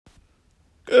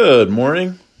Good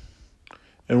morning,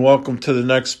 and welcome to the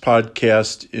next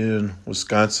podcast in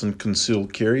Wisconsin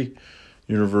Concealed Carry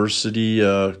University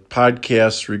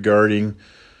podcast regarding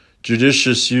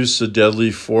judicious use of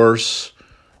deadly force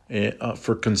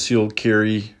for concealed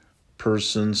carry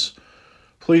persons,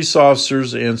 police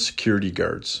officers, and security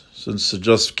guards, since the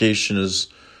justification is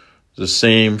the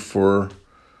same for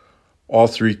all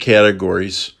three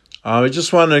categories. I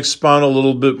just want to expound a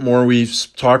little bit more. We've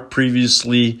talked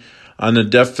previously on the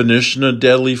definition of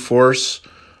deadly force,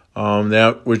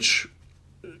 that which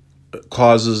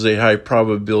causes a high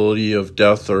probability of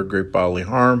death or great bodily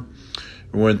harm.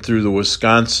 We went through the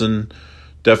Wisconsin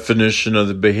definition of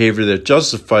the behavior that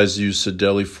justifies the use of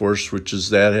deadly force, which is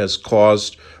that has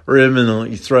caused or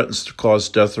imminently threatens to cause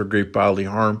death or great bodily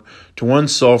harm to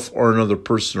oneself or another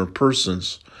person or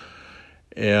persons,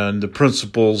 and the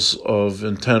principles of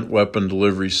intent weapon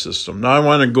delivery system. Now I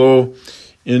want to go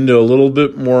into a little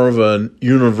bit more of an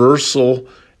universal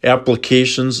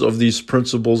applications of these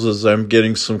principles, as I'm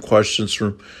getting some questions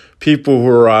from people who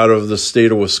are out of the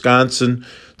state of Wisconsin.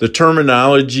 The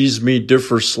terminologies may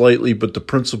differ slightly, but the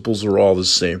principles are all the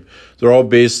same. They're all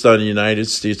based on the United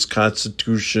States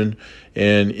Constitution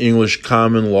and English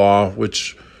common law,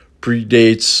 which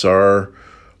predates our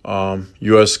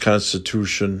U.S.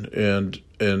 Constitution,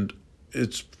 and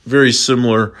it's very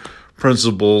similar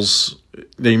principles.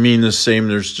 They mean the same,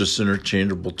 there's just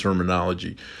interchangeable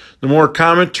terminology. The more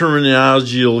common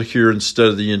terminology you'll hear instead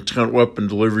of the intent weapon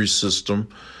delivery system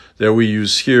that we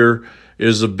use here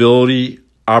is ability,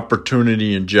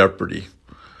 opportunity, and jeopardy.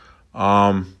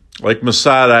 Like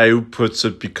Masad Ayub puts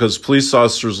it, because police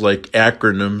officers like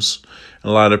acronyms,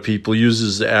 and a lot of people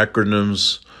uses the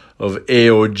acronyms of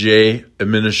AOJ,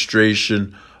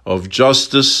 Administration of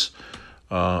Justice,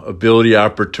 ability,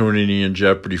 opportunity, and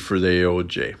jeopardy for the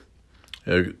AOJ.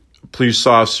 Police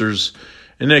officers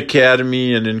in the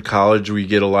academy and in college, we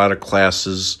get a lot of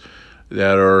classes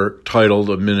that are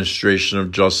titled Administration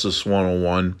of Justice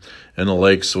 101 and the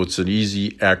like, so it's an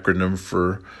easy acronym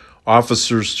for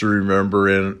officers to remember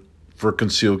and for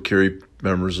concealed carry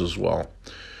members as well.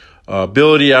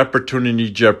 Ability,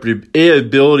 opportunity, jeopardy.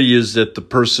 Ability is that the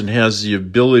person has the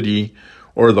ability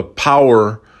or the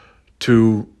power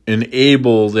to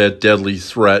enable that deadly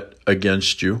threat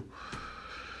against you.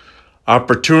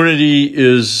 Opportunity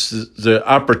is the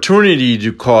opportunity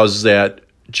to cause that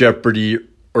jeopardy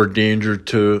or danger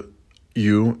to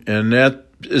you, and that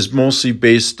is mostly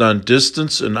based on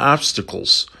distance and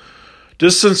obstacles.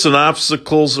 Distance and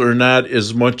obstacles are not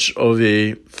as much of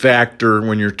a factor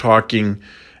when you're talking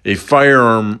a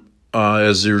firearm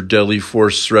as your deadly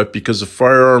force threat, because a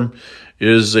firearm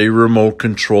is a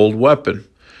remote-controlled weapon.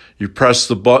 You press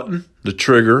the button, the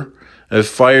trigger, it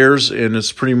fires, and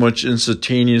it's pretty much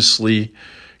instantaneously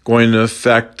going to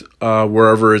affect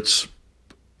wherever it's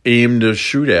aimed to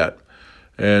shoot at,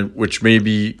 and which may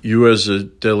be you as a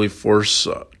deadly force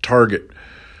target.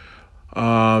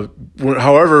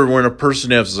 However, when a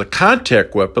person has a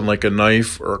contact weapon like a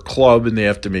knife or a club and they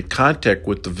have to make contact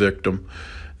with the victim,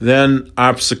 then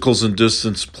obstacles and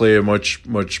distance play a much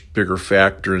bigger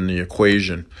factor in the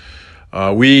equation.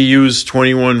 We use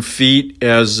 21 feet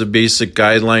as the basic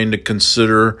guideline to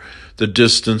consider the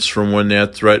distance from when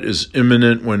that threat is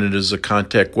imminent when it is a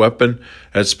contact weapon.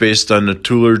 That's based on the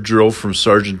Tueller drill from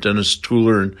Sergeant Dennis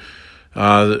Tueller in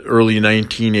the early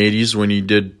 1980s, when he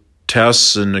did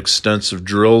tests and extensive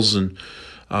drills and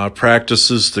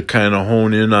practices to kind of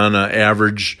hone in on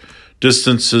average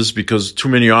distances, because too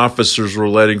many officers were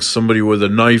letting somebody with a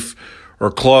knife or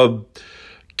club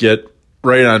get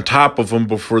right on top of them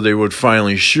before they would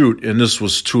finally shoot, and this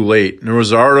was too late. And there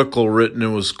was an article written, it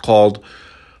was called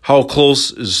How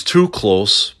Close is Too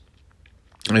Close?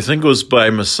 I think it was by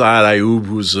Masad Ayub,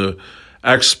 who's an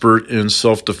expert in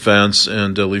self-defense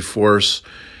and deadly force,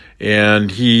 and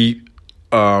he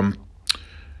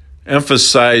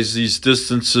emphasized these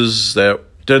distances that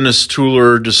Dennis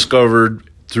Tueller discovered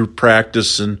through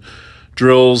practice and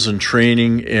drills and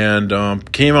training, and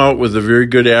came out with a very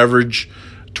good average.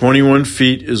 21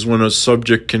 feet is when a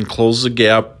subject can close the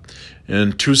gap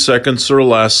in 2 seconds or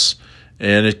less,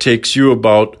 and it takes you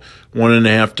about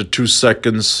 1.5 to 2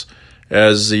 seconds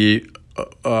as the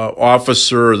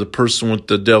officer or the person with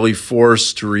the deadly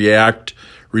force to react,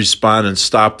 respond, and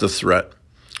stop the threat.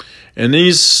 And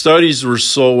these studies were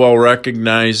so well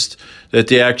recognized that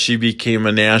they actually became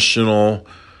a national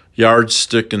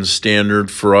yardstick and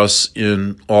standard for us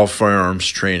in all firearms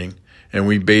training. And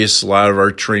we base a lot of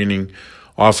our training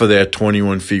off of that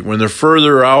 21 feet. When they're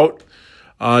further out,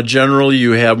 generally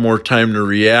you have more time to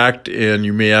react, and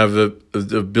you may have the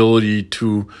ability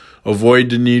to avoid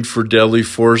the need for deadly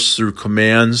force through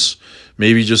commands,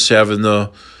 maybe just having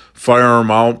the firearm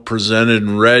out, presented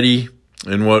and ready.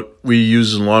 And what we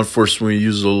use in law enforcement, we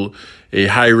use a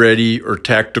high ready or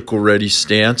tactical ready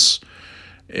stance.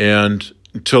 And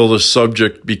until the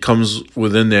subject becomes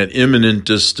within that imminent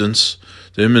distance,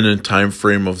 the imminent time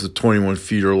frame of the 21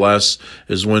 feet or less,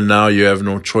 is when now you have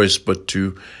no choice but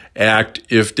to act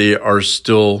if they are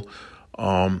still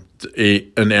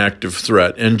an active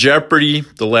threat. And jeopardy,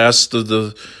 the last of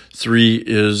the three,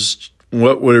 is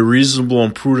what would a reasonable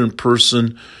and prudent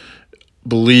person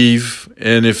believe.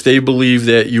 And if they believe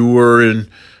that you were in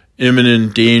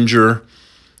imminent danger,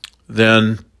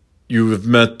 then you have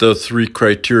met the three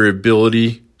criteria: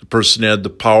 ability, the person had the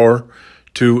power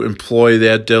to employ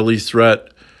that deadly threat;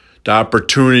 the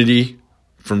opportunity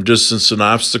from distance and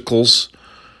obstacles;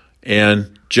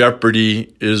 and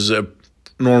jeopardy is a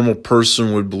normal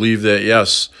person would believe that,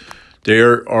 yes, they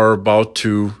are about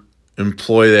to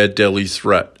employ that deadly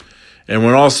threat. And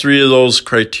when all three of those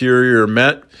criteria are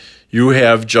met, you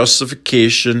have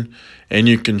justification, and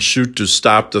you can shoot to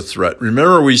stop the threat.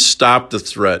 Remember, we stop the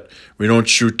threat. We don't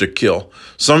shoot to kill.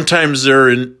 Sometimes they're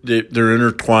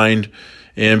intertwined,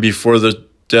 and before the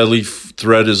deadly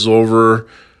threat is over,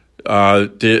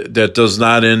 that does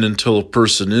not end until a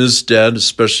person is dead,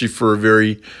 especially for a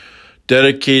very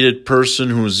dedicated person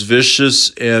who is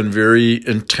vicious and very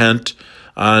intent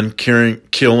on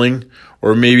killing,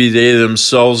 or maybe they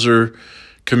themselves are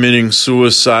committing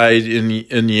suicide in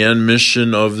the end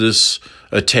mission of this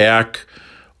attack,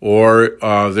 or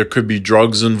there could be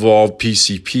drugs involved,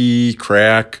 PCP,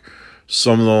 crack,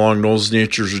 some along those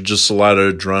natures, or just a lot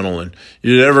of adrenaline.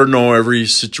 You never know. Every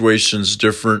situation's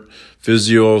different.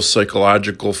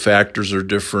 Psychological factors are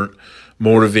different,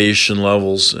 motivation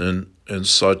levels and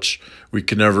such. We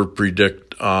can never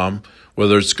predict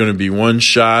whether it's going to be one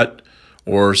shot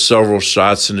or several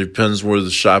shots, and it depends where the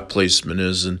shot placement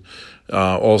is, and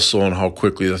also on how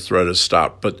quickly the threat is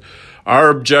stopped. But our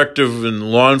objective in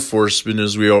law enforcement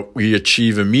is we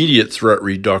achieve immediate threat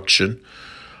reduction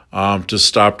to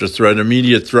stop the threat.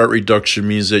 Immediate threat reduction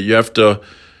means that you have to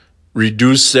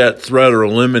reduce that threat or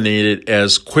eliminate it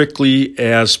as quickly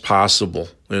as possible.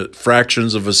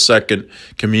 Fractions of a second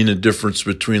can mean a difference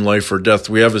between life or death.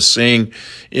 We have a saying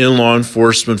in law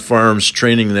enforcement firearms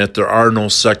training that there are no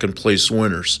second place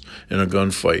winners in a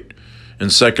gunfight. In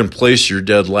second place, you're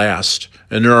dead last,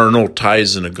 and there are no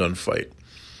ties in a gunfight.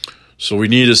 So we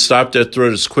need to stop that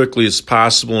threat as quickly as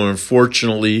possible, and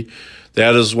unfortunately,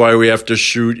 that is why we have to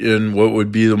shoot in what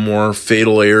would be the more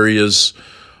fatal areas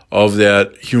of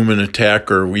that human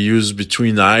attacker. We use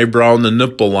between the eyebrow and the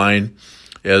nipple line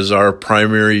as our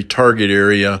primary target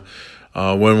area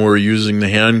when we're using the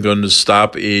handgun to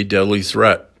stop a deadly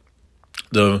threat.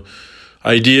 The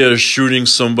idea of shooting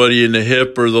somebody in the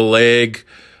hip or the leg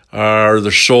or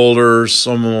the shoulder,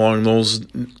 something along those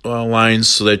lines,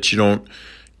 so that you don't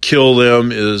kill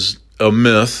them is a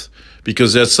myth,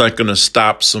 because that's not going to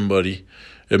stop somebody.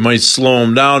 It might slow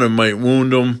them down, it might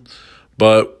wound them,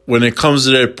 but when it comes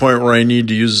to that point where I need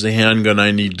to use the handgun,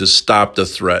 I need to stop the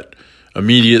threat.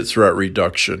 Immediate threat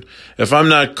reduction. If I'm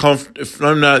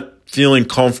not feeling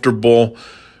comfortable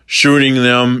shooting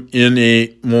them in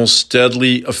a most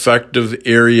deadly, effective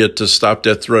area to stop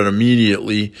that threat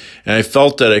immediately, and I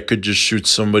felt that I could just shoot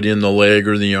somebody in the leg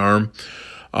or the arm,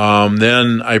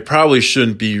 then I probably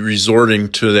shouldn't be resorting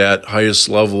to that highest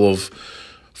level of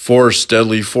force,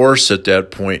 deadly force at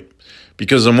that point,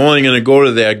 because I'm only going to go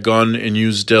to that gun and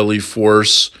use deadly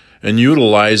force and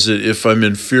utilize it if I'm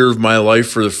in fear of my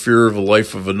life or the fear of the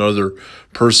life of another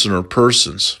person or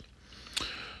persons.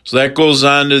 So that goes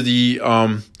on to the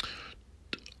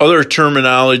other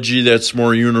terminology that's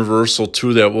more universal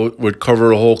too, that would cover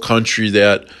the whole country,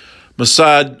 that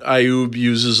Masad Ayub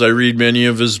uses. I read many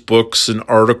of his books and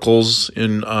articles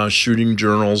in shooting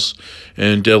journals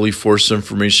and deadly force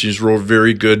information. He's wrote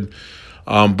very good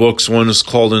books. One is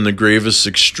called In the Gravest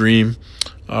Extreme,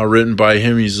 written by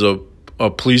him. He's a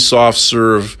police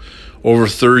officer of over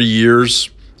 30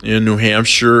 years in New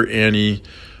Hampshire, and he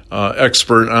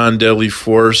expert on deadly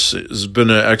force, has been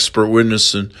an expert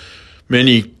witness in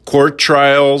many court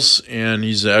trials, and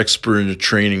he's an expert in the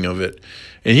training of it.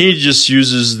 And he just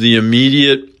uses the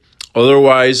immediate,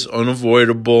 otherwise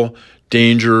unavoidable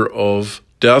danger of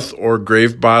death or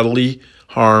grave bodily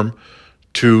harm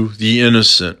to the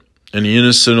innocent. And the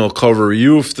innocent will cover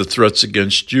you if the threat's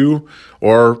against you,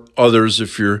 or others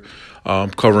if you're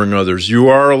covering others. You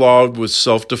are allowed with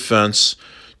self-defense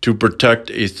to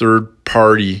protect a third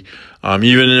party.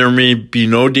 Even there may be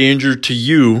no danger to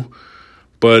you,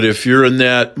 but if you're in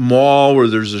that mall where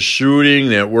there's a shooting,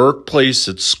 that workplace,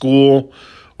 at school,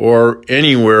 or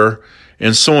anywhere,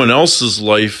 and someone else's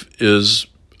life is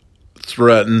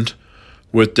threatened,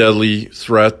 with deadly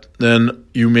threat, then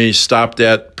you may stop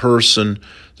that person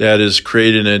that is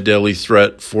creating a deadly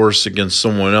threat force against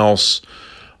someone else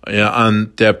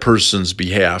on that person's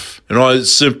behalf. And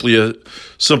it's simply a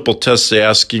simple test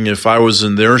asking, if I was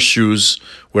in their shoes,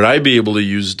 would I be able to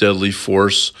use deadly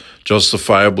force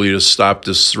justifiably to stop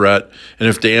this threat? And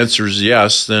if the answer is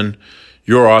yes, then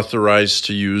you're authorized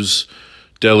to use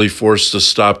deadly force to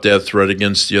stop that threat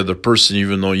against the other person,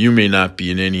 even though you may not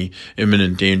be in any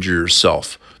imminent danger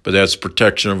yourself. But that's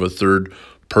protection of a third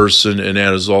person, and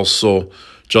that is also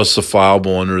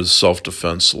justifiable under the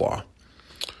self-defense law.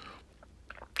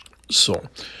 So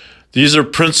these are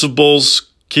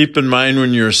principles. Keep in mind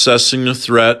when you're assessing the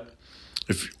threat.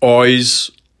 If you always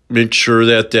make sure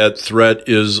that that threat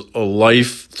is a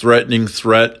life-threatening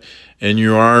threat and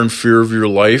you are in fear of your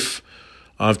life,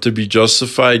 to be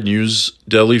justified, and use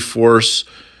deadly force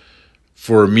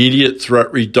for immediate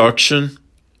threat reduction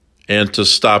and to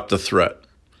stop the threat.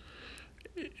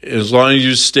 As long as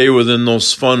you stay within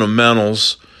those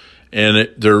fundamentals and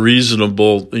they're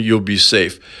reasonable, you'll be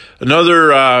safe.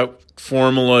 Another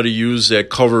formula to use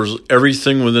that covers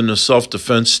everything within the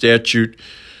self-defense statute,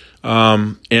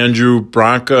 Andrew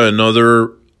Branca, another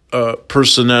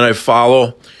person that I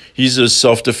follow, he's a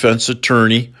self-defense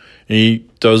attorney. He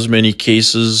does many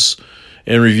cases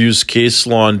and reviews case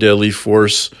law on deadly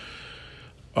force.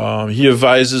 He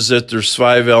advises that there's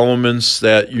 5 elements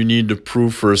that you need to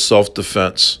prove for a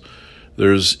self-defense.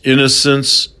 There's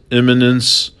innocence,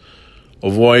 imminence,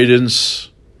 avoidance,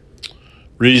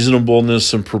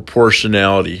 reasonableness, and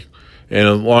proportionality. And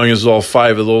as long as all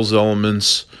 5 of those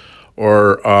elements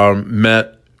are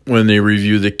met when they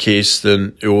review the case,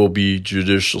 then it will be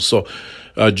judicial. So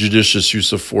judicious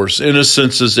use of force.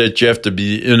 Innocence is that you have to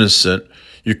be innocent.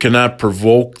 You cannot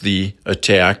provoke the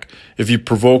attack. If you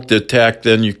provoke the attack,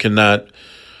 then you cannot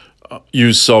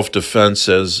use self-defense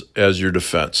as your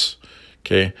defense.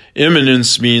 Okay.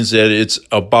 Imminence means that it's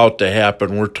about to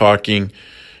happen. We're talking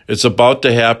it's about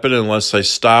to happen unless I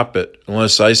stop it.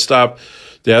 Unless I stop,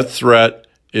 that threat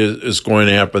is going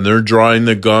to happen. They're drawing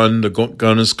the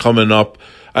gun is coming up.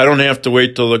 I don't have to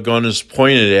wait till the gun is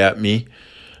pointed at me.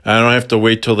 I don't have to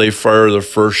wait till they fire the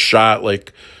first shot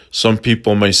like some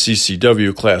people in my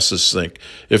CCW classes think.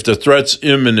 If the threat's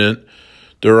imminent,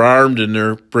 they're armed and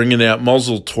they're bringing that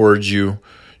muzzle towards you,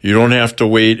 you don't have to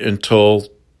wait until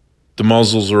the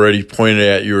muzzle's already pointed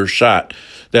at you or shot.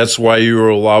 That's why you are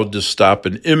allowed to stop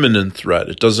an imminent threat.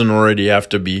 It doesn't already have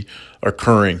to be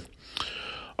occurring.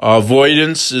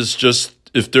 Avoidance is just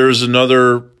if there's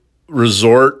another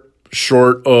resort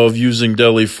short of using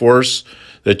deadly force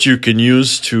that you can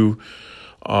use to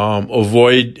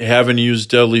avoid having to use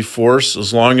deadly force,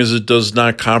 as long as it does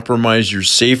not compromise your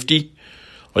safety,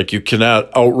 like you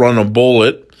cannot outrun a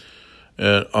bullet,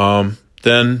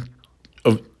 then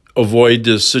avoid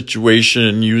the situation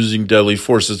and using deadly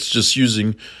force. It's just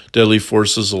using deadly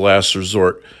force as a last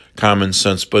resort, common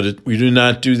sense. But we do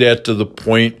not do that to the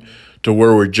point to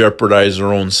where we jeopardize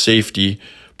our own safety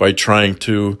by trying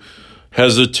to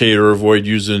hesitate or avoid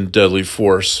using deadly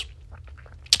force.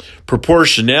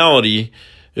 Proportionality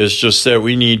is just that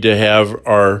we need to have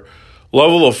our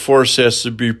level of force has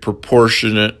to be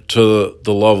proportionate to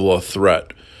the level of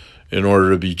threat in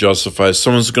order to be justified. If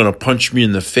someone's going to punch me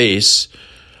in the face,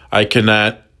 I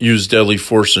cannot use deadly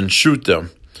force and shoot them.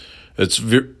 It's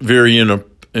very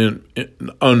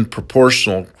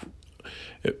unproportional.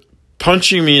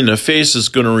 Punching me in the face is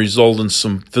going to result in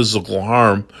some physical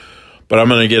harm, but I'm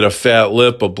going to get a fat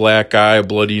lip, a black eye, a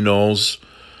bloody nose.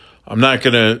 I'm not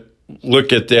going to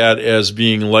look at that as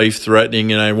being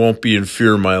life-threatening, and I won't be in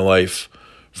fear of my life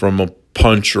from a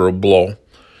punch or a blow.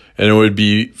 And it would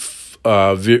be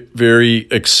very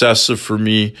excessive for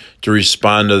me to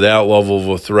respond to that level of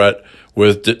a threat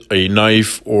with a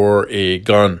knife or a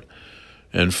gun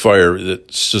and fire.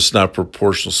 It's just not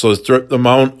proportional. So the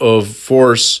amount of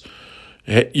force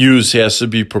used has to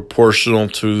be proportional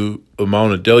to the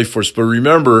amount of deadly force. But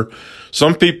remember,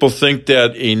 some people think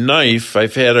that a knife,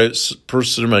 I've had a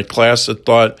person in my class that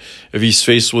thought if he's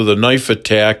faced with a knife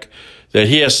attack, that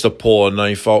he has to pull a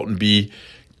knife out and be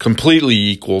completely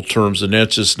equal terms, and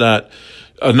that's just not.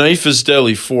 A knife is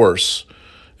deadly force.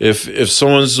 If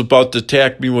someone's about to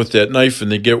attack me with that knife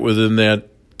and they get within that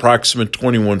approximate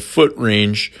 21-foot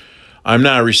range, I'm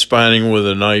not responding with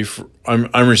a knife.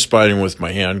 I'm responding with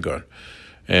my handgun.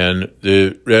 And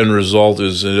the end result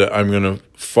is that I'm going to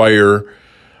fire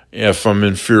if I'm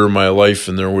in fear of my life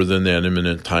and they're within that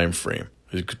imminent time frame,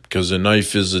 because a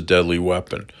knife is a deadly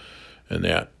weapon. And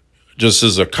that, just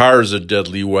as a car is a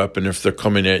deadly weapon if they're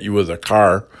coming at you with a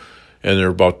car and they're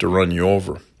about to run you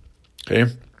over. Okay?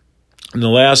 And the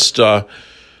last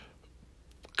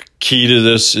key to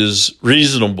this is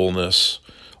reasonableness.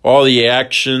 All the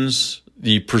actions,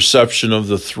 the perception of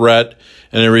the threat,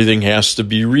 and everything has to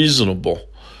be reasonable.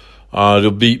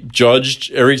 It'll be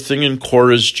judged, everything in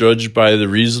court is judged by the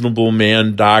reasonable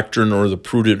man doctrine or the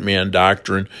prudent man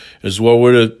doctrine, is what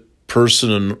would a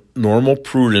person in normal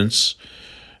prudence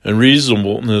and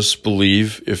reasonableness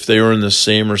believe if they were in the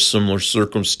same or similar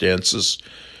circumstances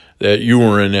that you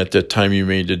were in at the time you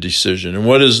made the decision. And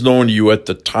what is known to you at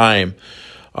the time?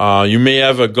 You may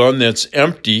have a gun that's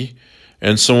empty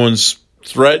and someone's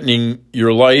threatening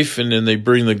your life, and then they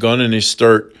bring the gun and they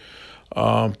start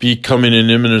becoming an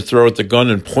imminent threat with the gun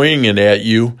and pointing it at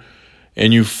you,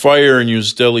 and you fire and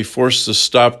use deadly force to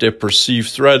stop that perceived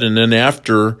threat. And then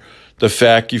after the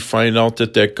fact, you find out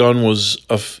that that gun was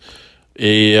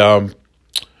a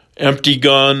empty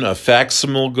gun, a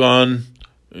facsimile gun,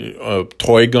 a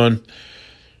toy gun.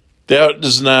 That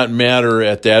does not matter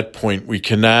at that point. We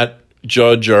cannot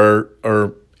judge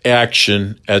our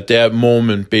action at that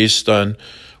moment based on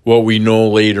what we know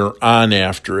later on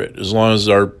after it, as long as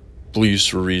our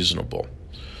beliefs were reasonable.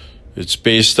 It's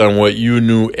based on what you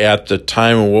knew at the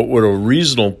time and what would a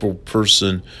reasonable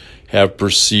person have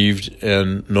perceived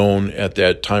and known at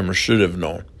that time or should have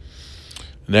known.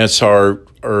 And that's how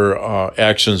our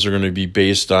actions are going to be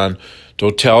based on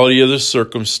totality of the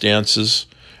circumstances.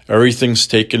 Everything's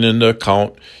taken into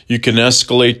account. You can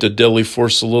escalate the deadly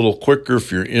force a little quicker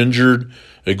if you're injured,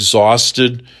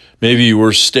 exhausted. Maybe you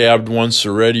were stabbed once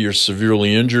already. You're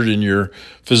severely injured and your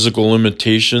physical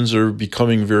limitations are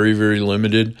becoming very, very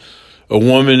limited. A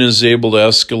woman is able to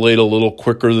escalate a little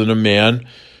quicker than a man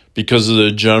because of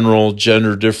the general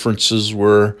gender differences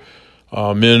where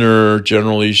men are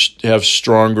generally have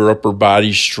stronger upper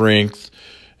body strength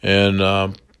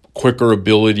and quicker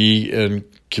ability and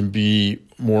can be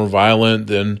more violent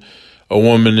than a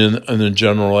woman in the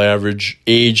general average.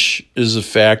 Age is a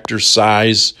factor,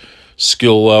 size,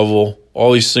 skill level.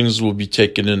 All these things will be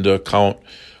taken into account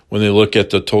when they look at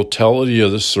the totality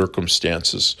of the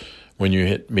circumstances when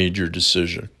you made your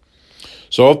decision.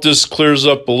 So I hope this clears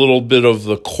up a little bit of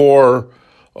the core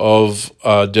of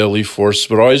deadly force.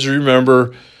 But always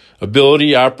remember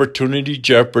ability, opportunity,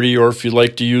 jeopardy, or if you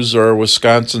like to use our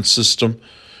Wisconsin system,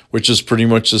 which is pretty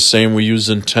much the same, we use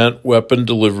intent weapon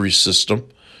delivery system.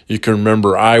 You can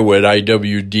remember IWD,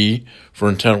 IWD, for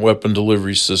intent weapon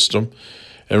delivery system.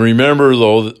 And remember,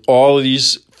 though, that all of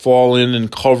these fall in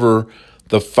and cover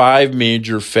the 5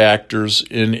 major factors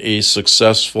in a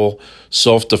successful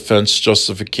self-defense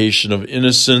justification of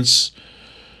innocence,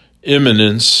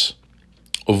 imminence,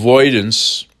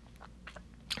 avoidance,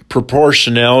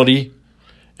 proportionality,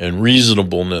 and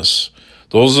reasonableness.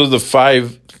 Those are the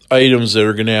 5 items that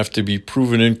are going to have to be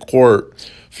proven in court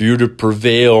for you to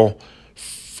prevail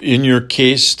in your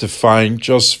case to find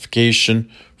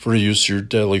justification for the use of your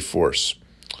deadly force.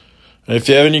 And if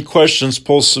you have any questions,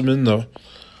 post them in the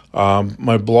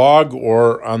my blog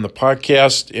or on the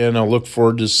podcast, and I'll look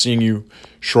forward to seeing you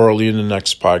shortly in the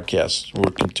next podcast.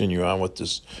 We'll continue on with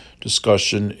this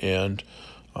discussion and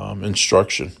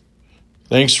instruction.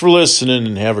 Thanks for listening,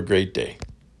 and have a great day.